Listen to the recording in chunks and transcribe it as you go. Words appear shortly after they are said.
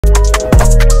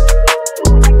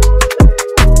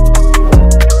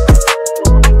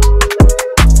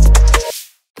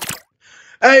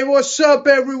Hey, what's up,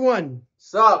 everyone?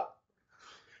 Sup?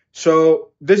 So,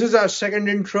 this is our second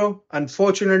intro.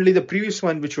 Unfortunately, the previous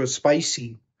one, which was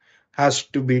spicy, has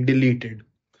to be deleted.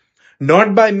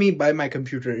 Not by me, by my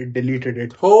computer. It deleted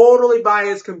it. Totally by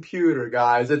his computer,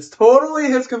 guys. It's totally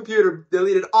his computer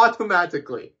deleted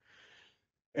automatically.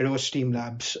 It was Steam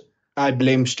Labs. I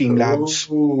blame Steam Labs.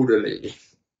 Totally.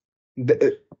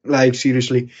 Like,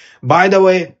 seriously. By the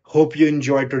way, hope you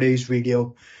enjoyed today's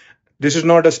video. This is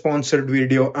not a sponsored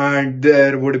video, and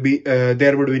there would be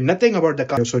nothing about the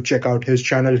car. So check out his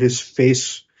channel. His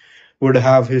face would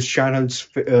have his channel's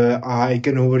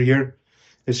icon over here,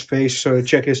 his face. So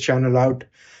check his channel out.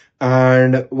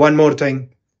 And one more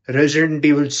thing, Resident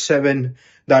Evil 7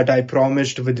 that I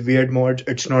promised with weird mods,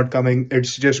 it's not coming.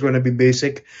 It's just going to be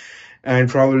basic and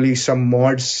probably some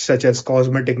mods such as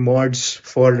cosmetic mods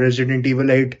for Resident Evil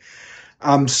 8.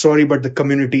 I'm sorry, but the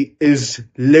community is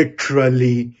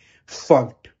literally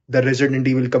fucked. The Resident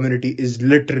Evil community is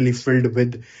literally filled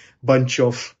with bunch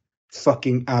of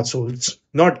fucking assholes.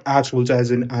 Not assholes as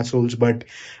in assholes, but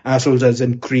assholes as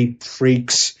in creep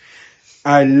freaks.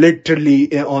 I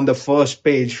literally on the first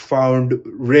page found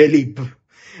really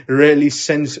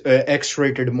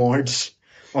X-rated mods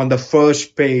on the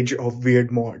first page of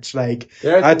weird mods. Like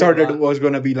I thought it was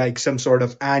gonna be like some sort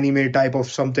of anime type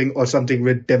of something or something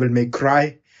with Devil May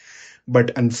Cry.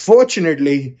 But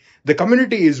unfortunately, the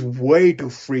community is way too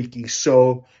freaky.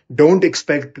 So don't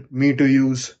expect me to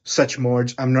use such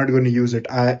mods. I'm not going to use it.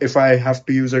 If I have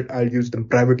to use it, I'll use them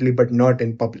privately, but not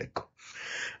in public.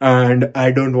 And I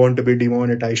don't want to be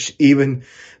demonetized, even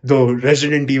though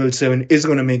Resident Evil 7 is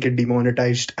going to make it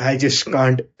demonetized. I just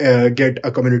can't get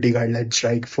a community guideline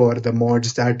strike for the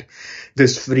mods that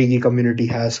this freaky community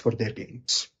has for their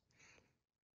games.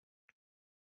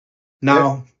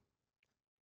 Now,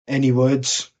 any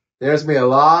words? There's me a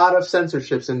lot of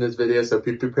censorships in this video, so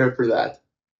be prepared for that.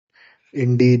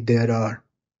 Indeed, there are.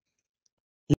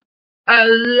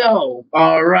 Hello.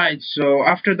 All right. So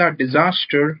after that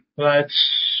disaster, let's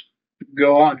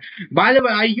go on. By the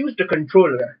way, I used a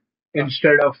controller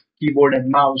instead of keyboard and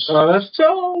mouse,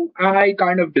 so I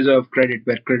kind of deserve credit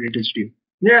where credit is due.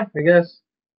 Yeah, I guess.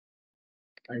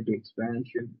 IT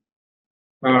expansion.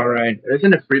 All right.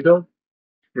 Isn't it free build?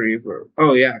 Freebird.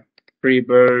 Oh yeah,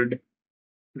 Freebird.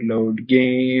 Load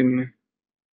game.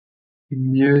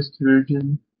 Newest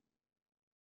version.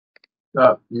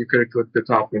 Oh, you could have clicked the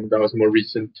top one. That was more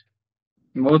recent.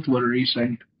 Both were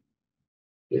recent.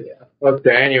 Yeah.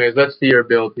 Okay, anyways, let's see your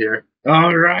build here.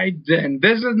 All right then.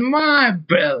 This is my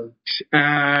build,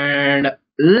 and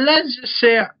let's just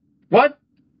say What?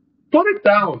 Put it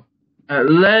down.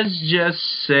 let's just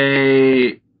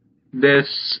say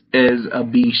this is a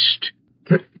beast.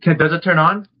 Does it turn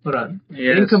on? Hold on.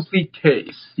 Yes. Incomplete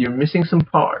case. You're missing some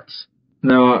parts.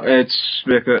 No, it's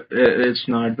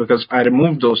not because I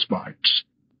removed those parts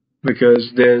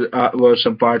because there were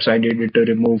some parts I needed to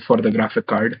remove for the graphic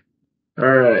card.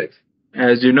 Alright.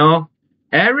 As you know,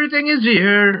 everything is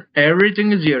here.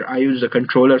 Everything is here. I use the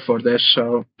controller for this,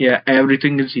 so yeah,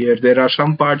 everything is here. There are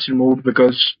some parts removed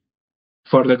because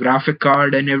for the graphic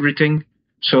card and everything.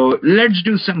 So let's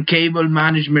do some cable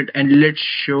management and let's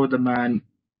show the man.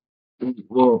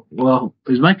 Whoa,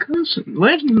 is my cursor?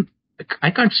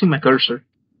 I can't see my cursor.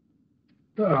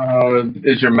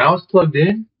 Is your mouse plugged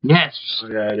in? Yes. Oh,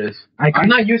 yeah, it is. I'm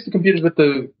not used to computers with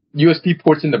the USB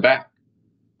ports in the back.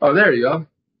 Oh, there you go.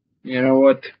 You know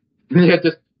what? Yeah,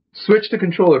 just switch to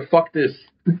controller. Fuck this.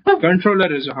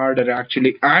 Controller is harder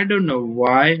actually. I don't know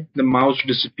why the mouse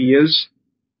disappears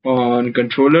on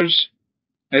controllers.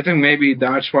 I think maybe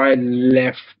that's why I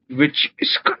left, which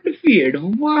is kind of weird.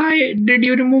 Why did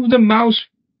you remove the mouse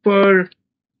for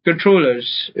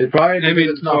controllers? It probably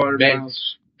because it's not meant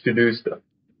to do stuff.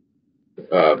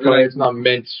 Probably it's not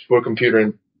meant for computer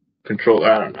and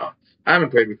controller. I don't know. I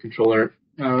haven't played with controller.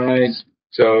 Alright.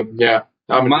 So yeah.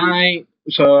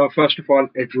 So first of all,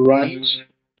 it runs.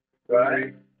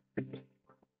 Right.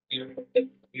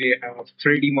 We have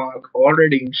 3D Mark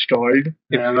already installed.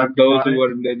 Those who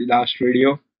were in the last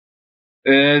video.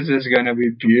 This is gonna be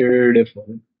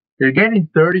beautiful. You're getting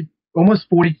 30, almost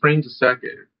 40 frames a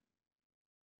second.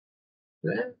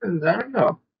 I don't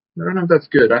know. I don't know if that's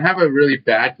good. I have a really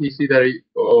bad PC that I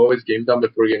always gamed on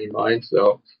before getting mine,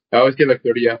 so I always get like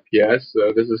 30 FPS,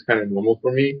 so this is kind of normal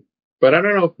for me. But I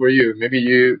don't know for you.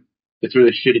 Maybe it's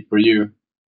really shitty for you.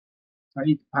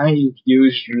 I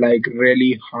used like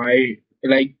really high,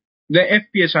 like the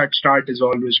FPS at start is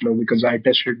always low because I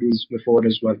tested these before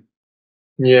as well.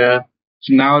 Yeah.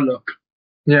 So now look.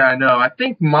 Yeah, I know. I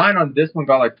think mine on this one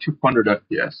got like 200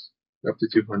 FPS. Up to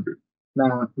 200.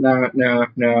 No.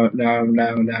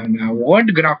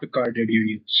 What graphic card did you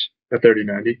use? A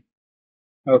 3090.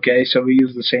 Okay, so we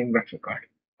use the same graphic card.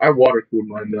 I water cooled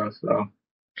mine though, so.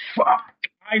 Fuck!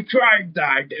 I tried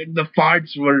that. The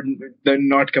parts they're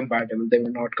not compatible. They were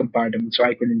not compatible, so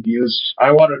I couldn't use.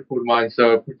 I water cooled mine,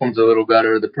 so it performs a little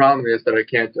better. The problem is that I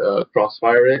can't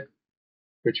crossfire it,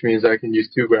 which means I can use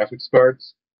 2 graphics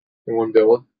cards in one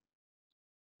build.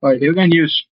 But you can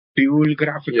use dual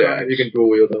graphic cards. Yeah, you can dual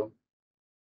wield them.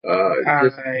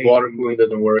 Just water cooling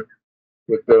doesn't work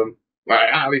with them.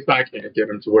 At least I can't get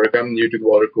them to work. I'm new to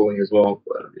water cooling as well,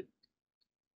 but I mean,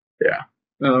 yeah.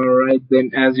 Alright,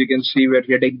 then as you can see, we're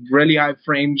getting really high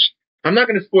frames. I'm not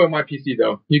gonna spoil my PC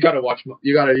though. You gotta watch.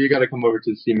 You gotta come over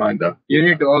to see mine though. You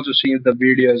need to also see the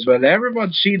video as well.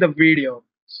 Everyone see the video.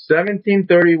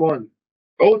 1731.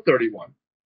 031.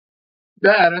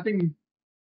 That I think.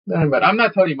 But I'm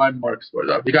not telling you my mark score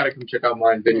though. You gotta come check out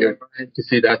my video to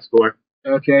see that score.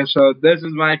 Okay, so this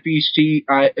is my PC.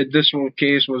 This whole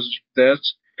case was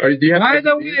this. Do you have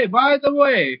By the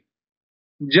way,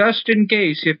 just in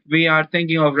case if we are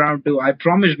thinking of round 2, I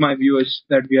promised my viewers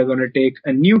that we are going to take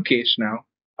a new case now.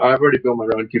 I've already built my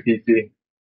round 2 PC.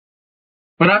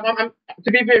 But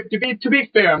to be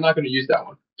fair, I'm not going to use that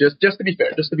one. Just to be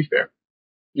fair.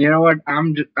 You know what?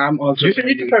 I'm also. You should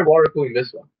need to try water cooling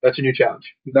this one. That's your new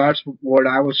challenge. That's what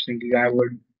I was thinking. I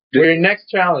would. For your next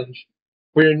challenge,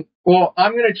 I'm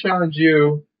going to challenge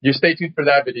you. You stay tuned for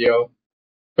that video.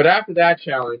 But after that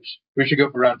challenge, we should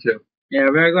go for round 2. Yeah,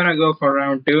 we're gonna go for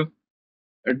round 2.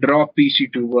 Draw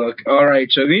PC to work.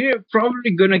 Alright, so we're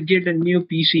probably gonna get a new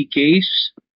PC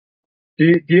case.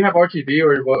 Do you have RGB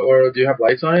or do you have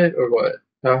lights on it or what?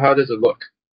 How does it look?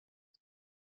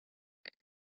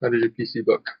 How does your PC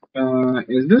look?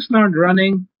 Is this not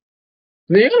running?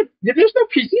 There's no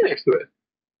PC next to it.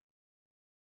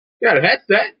 You got a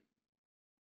headset.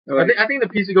 I think the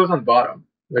PC goes on the bottom,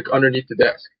 like underneath the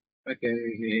desk.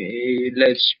 Okay,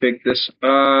 let's pick this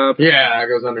up. Yeah, it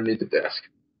goes underneath the desk.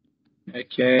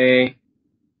 Okay.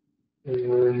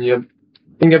 And I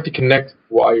think you have to connect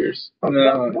wires.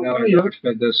 No, not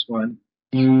for this one.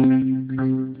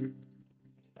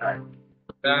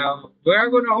 Now, we're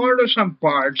going to order some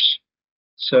parts.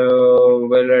 So,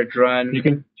 will it run? You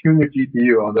can tune your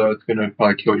GPU, although it's going to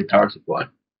probably kill your power supply.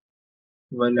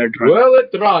 Will it run? Will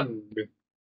it run?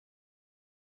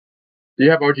 Do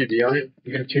you have RGB on it?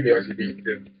 You can tune the RGB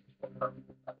too.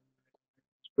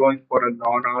 Going for a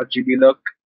non-RGB look.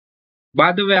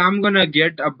 By the way, I'm gonna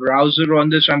get a browser on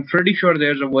this. I'm pretty sure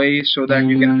there's a way so that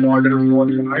you can order more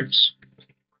parts.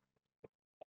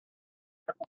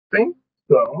 I think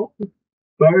so.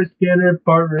 Fire scanner,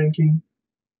 part ranking.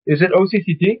 Is it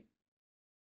OCCT?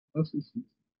 OCCT.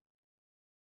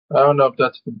 I don't know if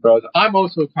that's the browser. I'm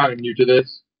also kind of new to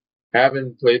this. I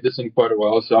haven't played this in quite a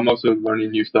while, so I'm also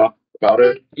learning new stuff about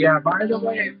it. Yeah, by the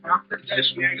way, after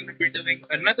this, we're going to be doing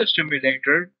another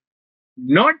simulator.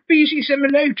 Not PC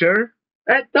simulator.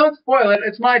 Don't spoil it.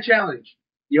 It's my challenge.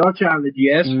 Your challenge,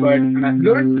 yes, but...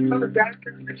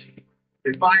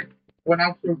 If I went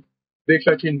out to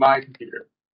Bigshotchain my computer.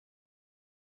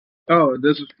 Oh,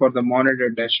 this is for the monitor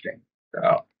testing.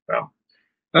 Oh.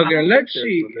 Okay, let's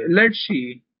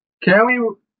see. Can we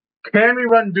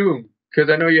run Doom? Because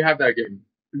I know you have that game.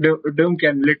 Doom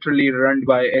can literally run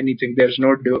by anything. There's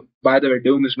no Doom. By the way,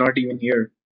 Doom is not even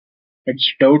here.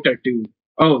 It's Dota 2.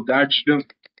 Oh, that's Doom.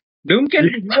 Doom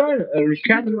can run.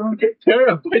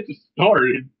 Terabytes of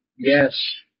storage. Yes.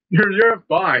 You're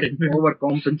fine.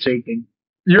 Overcompensating.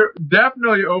 You're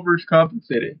definitely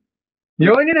overcompensating.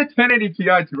 You only need a 1080 Ti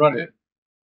to run it.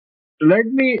 Let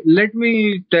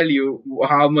me tell you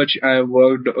how much I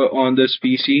worked on this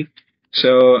PC.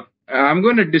 So I'm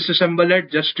going to disassemble it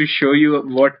just to show you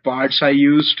what parts I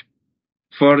used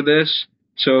for this.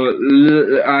 So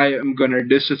I am going to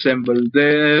disassemble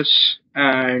this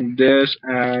and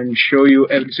show you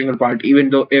every single part.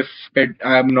 Even though if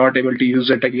I'm not able to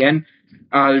use it again,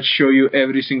 I'll show you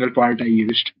every single part I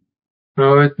used.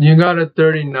 Oh, you got a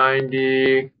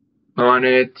 3090 on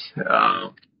it.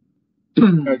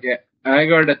 Okay. I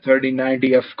got a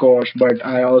 3090, of course, but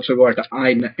I also got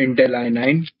an Intel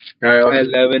i9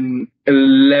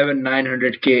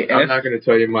 11900KF. I'm not gonna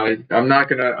tell you mine. I'm not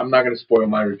gonna spoil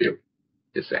my review.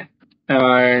 Just saying.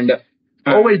 And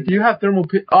oh wait, do you have thermal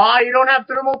paste? Oh, you don't have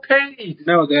thermal paste.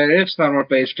 No, there is thermal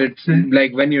paste. It's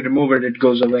like when you remove it, it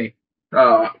goes away.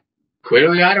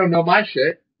 Clearly I don't know my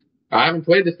shit. I haven't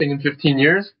played this thing in 15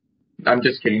 years. I'm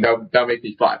just kidding. That'll make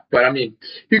me 5. But I mean,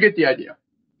 you get the idea.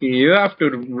 You have to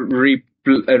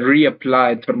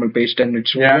reapply thermal paste, and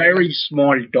it's very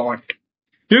small dot.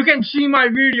 You can see my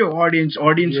video, audience.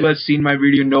 Audience who has seen my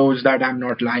video knows that I'm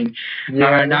not lying.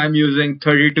 Yeah. And I'm using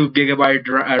 32 gigabyte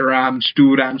RAMs,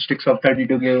 2 RAM sticks of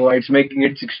 32 gigabytes, making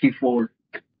it 64.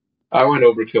 I went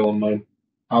overkill on mine.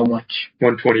 How much?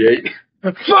 128.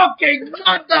 Fucking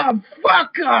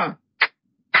motherfucker!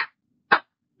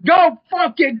 Go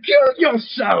fucking kill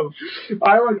yourself!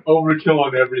 I went overkill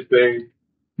on everything.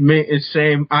 Me,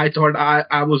 same. I thought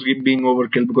I was being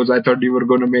overkill because I thought you were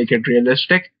going to make it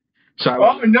realistic. So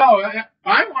No!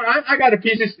 I got a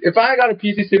PC. If I got a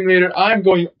PC simulator, I'm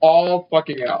going all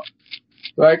fucking out.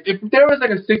 Like if there was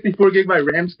like a 64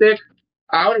 gigabyte RAM stick,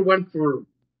 I would have went for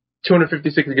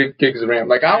 256 gigs of RAM.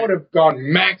 Like I would have gone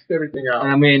maxed everything out.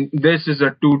 I mean, this is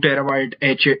a 2 terabyte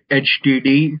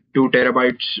HDD, 2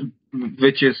 terabytes,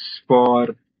 which is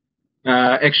for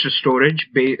extra storage,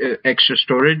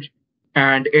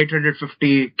 and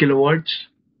 850 kilowatts.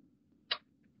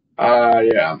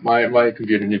 Yeah, my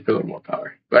computer needs a little more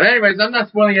power. But anyways, I'm not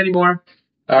spoiling anymore.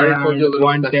 I already told you a little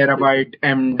 1 terabyte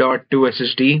M.2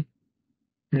 SSD.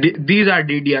 These are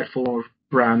DDR4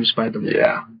 RAMs, by the way.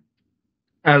 Yeah.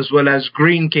 As well as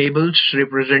green cables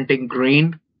representing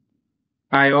green.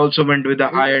 I also went with the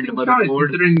high-end motherboard.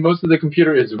 Considering most of the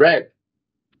computer is red.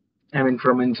 I mean,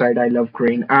 from inside, I love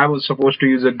green. I was supposed to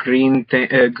use a green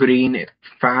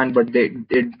fan, but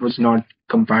it was not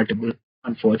compatible,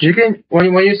 unfortunately. You can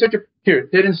when you search here,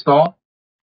 hit install.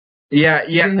 Yeah.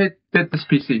 You can hit this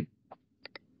PC.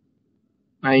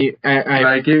 I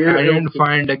didn't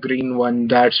find a green one.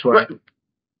 That's why. What?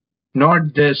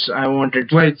 Not this. I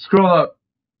wanted. Wait, scroll up.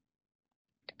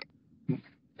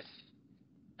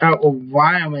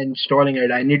 Why am I installing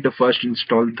it? I need to first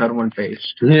install thermal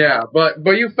paste. Yeah, but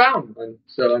you found one,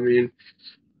 so I mean,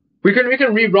 we can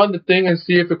rerun the thing and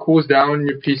see if it cools down in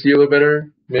your PC a little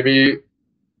better. Maybe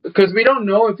because we don't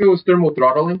know if it was thermal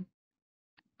throttling.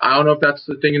 I don't know if that's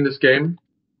the thing in this game.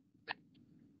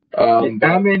 I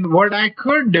mean, what I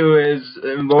could do is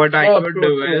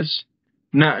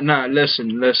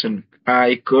listen.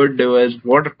 I could do is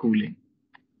water cooling.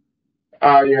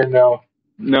 Yeah, no.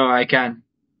 No, I can.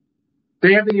 So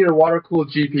you have to need a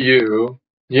water-cooled GPU,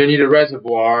 you need a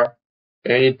reservoir,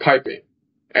 and you need piping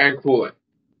and cooling.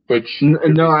 Which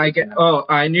no, I can. Oh,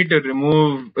 I need to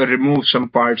remove some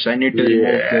parts. I need to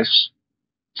remove this.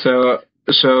 So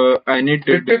I need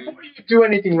to. Before you do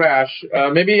anything rash,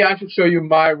 maybe I should show you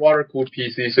my water-cooled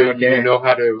PC so you know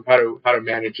how to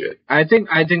manage it. I think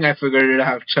I figured it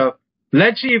out. So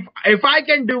let's see if I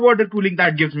can do water cooling.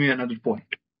 That gives me another point.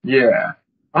 Yeah.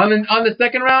 On the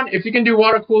second round, if you can do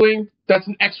water cooling, that's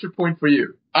an extra point for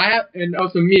you. And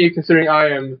also me, considering I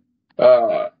am,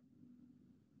 I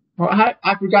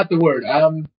forgot the word.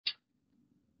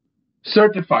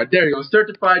 Certified. There you go.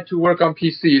 Certified to work on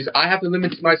PCs. I have to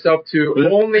limit myself to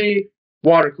only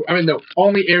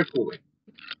only air cooling.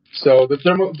 So the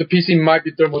PC might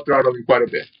be thermal throttling quite a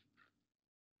bit.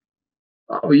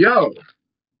 Oh, yo.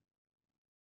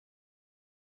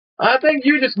 I think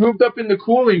you just moved up in the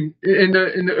cooling in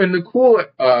the cool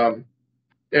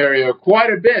area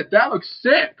quite a bit. That looks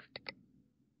sick.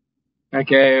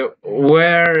 Okay,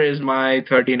 where is my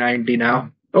 3090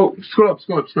 now? Oh, scroll up.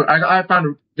 I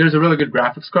found there's a really good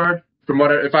graphics card. From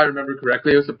if I remember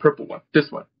correctly, it was the purple one.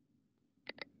 This one.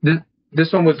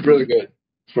 This one was really good.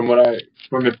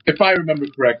 If I remember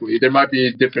correctly, there might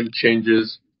be different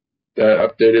changes that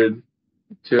updated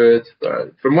to it,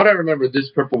 but from what I remember,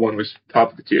 this purple one was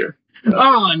top of the tier.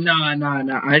 Oh no!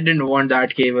 I didn't want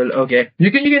that cable. Okay.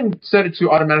 You can set it to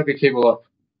automatically cable up,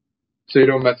 so you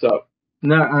don't mess up.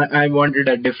 No, I wanted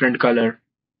a different color.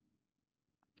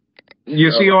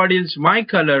 You see, audience, my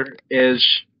color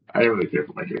is. I don't really care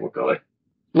for my cable color.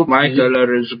 My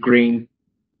color is green.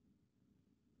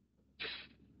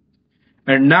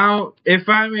 And now, if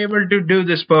I'm able to do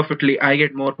this perfectly, I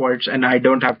get more points, and I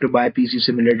don't have to buy PC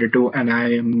Simulator 2, and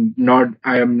I am not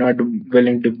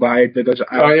willing to buy it because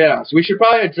so we should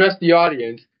probably address the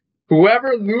audience.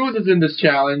 Whoever loses in this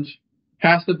challenge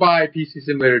has to buy PC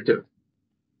Simulator 2.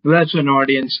 That's an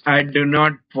audience. I do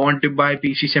not want to buy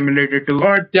PC Simulator 2.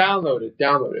 Or download it.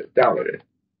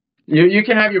 You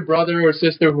can have your brother or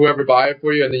sister, whoever, buy it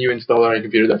for you, and then you install it on your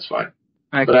computer. That's fine.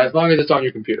 But as long as it's on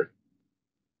your computer.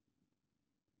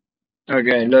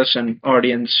 Okay, listen,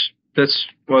 audience. This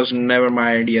was never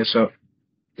my idea, so...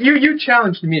 You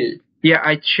challenged me. Yeah,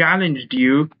 I challenged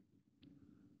you.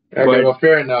 Okay, well,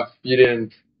 fair enough. You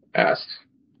didn't ask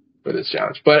for this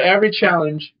challenge. But every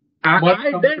challenge... I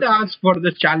did ask for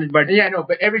this challenge, but... Yeah, no,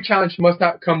 but every challenge must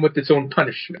not come with its own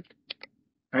punishment.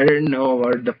 I didn't know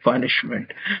about the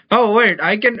punishment. Oh, wait,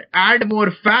 I can add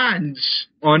more fans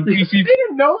on PC. You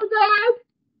didn't know that?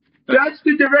 That's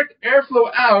the direct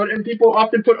airflow out, and people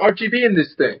often put RGB in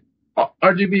this thing.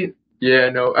 RGB. Yeah,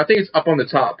 no, I think it's up on the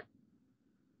top.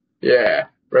 Yeah,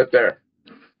 right there.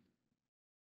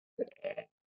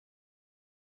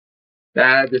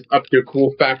 That just upped your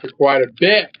cool factor quite a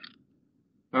bit.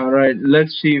 All right,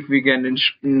 let's see if we can.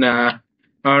 Nah.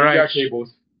 All right. Got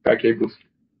cables. Got cables.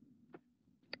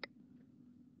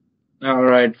 All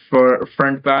right, for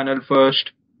front panel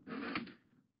first,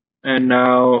 and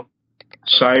now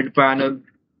side panel.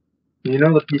 You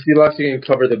know the PC locks, you can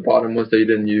cover the bottom ones that you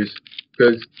didn't use.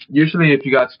 Because usually if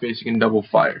you got space, you can double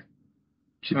fire.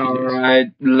 All right,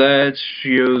 let's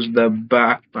use the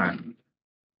back panel.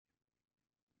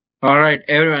 All right,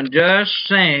 everyone, just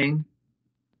saying,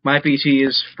 my PC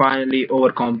is finally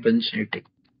overcompensating.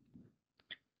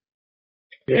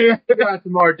 Yeah, got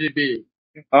some RGB.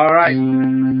 All right.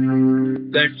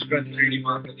 Let's run 3D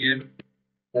Mark again.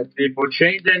 Let's see if we'll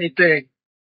change anything.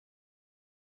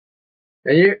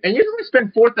 And you only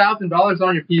spend $4,000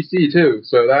 on your PC too,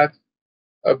 so that's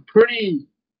a pretty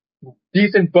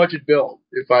decent budget build.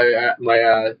 If I might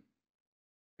add,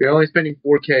 you're only spending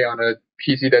 4K on a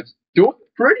PC that's doing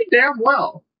pretty damn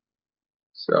well.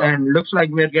 So And looks like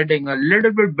we're getting a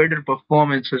little bit better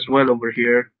performance as well over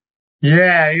here.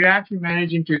 yeah, you're actually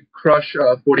managing to crush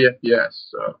 40 FPS.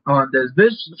 So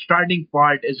This starting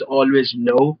part is always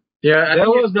low. yeah,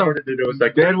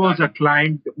 There was a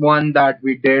client one that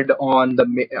we did on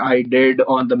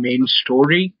the main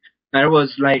story, and it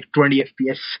was like 20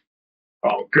 FPS.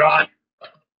 oh god.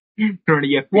 20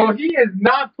 FPS. Well, he is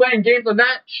not playing games on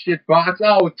that shit box.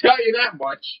 I will tell you that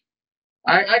much.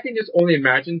 I can just only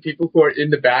imagine people who are in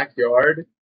the backyard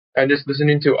and just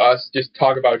listening to us just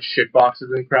talk about shit boxes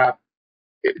and crap.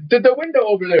 The window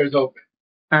over there is open.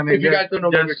 I mean, If you guys don't know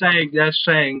what just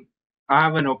saying, I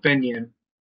have an opinion,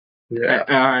 Yeah.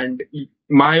 and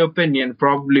my opinion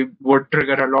probably would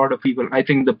trigger a lot of people. I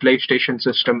think the PlayStation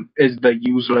system is the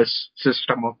useless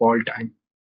system of all time.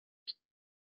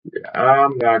 Yeah,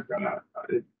 I'm not gonna.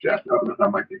 I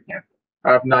might get canceled.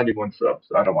 I have 91 subs,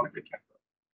 so I don't want to get canceled.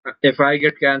 If I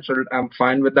get cancelled, I'm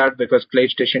fine with that because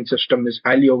PlayStation system is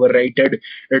highly overrated.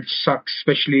 It sucks,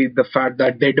 especially the fact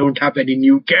that they don't have any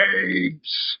new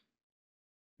games.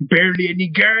 Barely any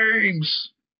games.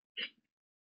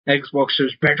 Xbox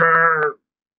is better.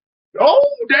 Oh,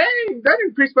 dang! That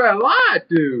increased by a lot,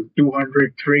 dude.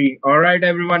 203. All right,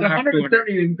 everyone. It's Have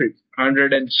 130 increase.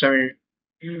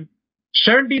 107.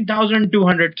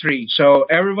 17,203. So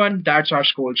everyone, that's our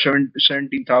score.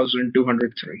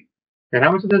 17,203. And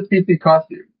how much does this PC cost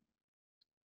you?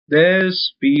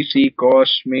 This PC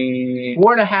cost me,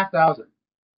 $4,500.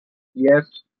 yes,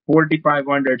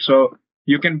 4,500. So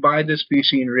you can buy this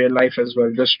PC in real life as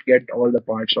well. Just get all the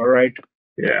parts, all right?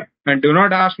 Yeah. And do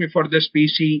not ask me for this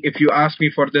PC. If you ask me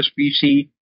for this PC,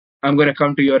 I'm going to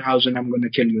come to your house and I'm going to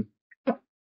kill you.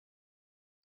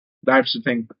 That's the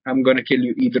thing. I'm going to kill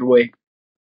you either way.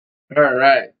 All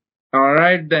right. All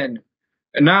right, then.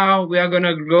 Now we are going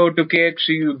to go to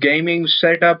KSXU gaming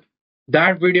setup.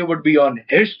 That video would be on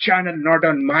his channel, not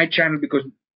on my channel, because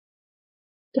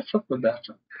the fuck was that?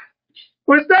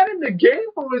 Was that in the game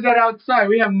or was that outside?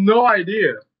 We have no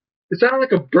idea. It sounded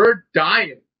like a bird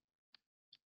dying.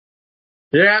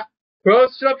 Yeah.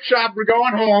 Close up shop. We're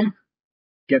going home.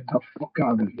 Get the fuck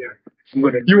out of here.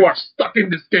 You are stuck in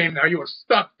this game now. You are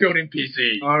stuck building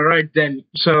PC. All right, then.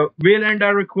 So we'll end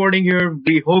our recording here.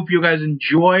 We hope you guys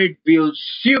enjoyed. We'll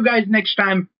see you guys next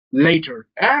time later.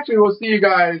 Actually, we'll see you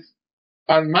guys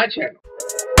on my channel.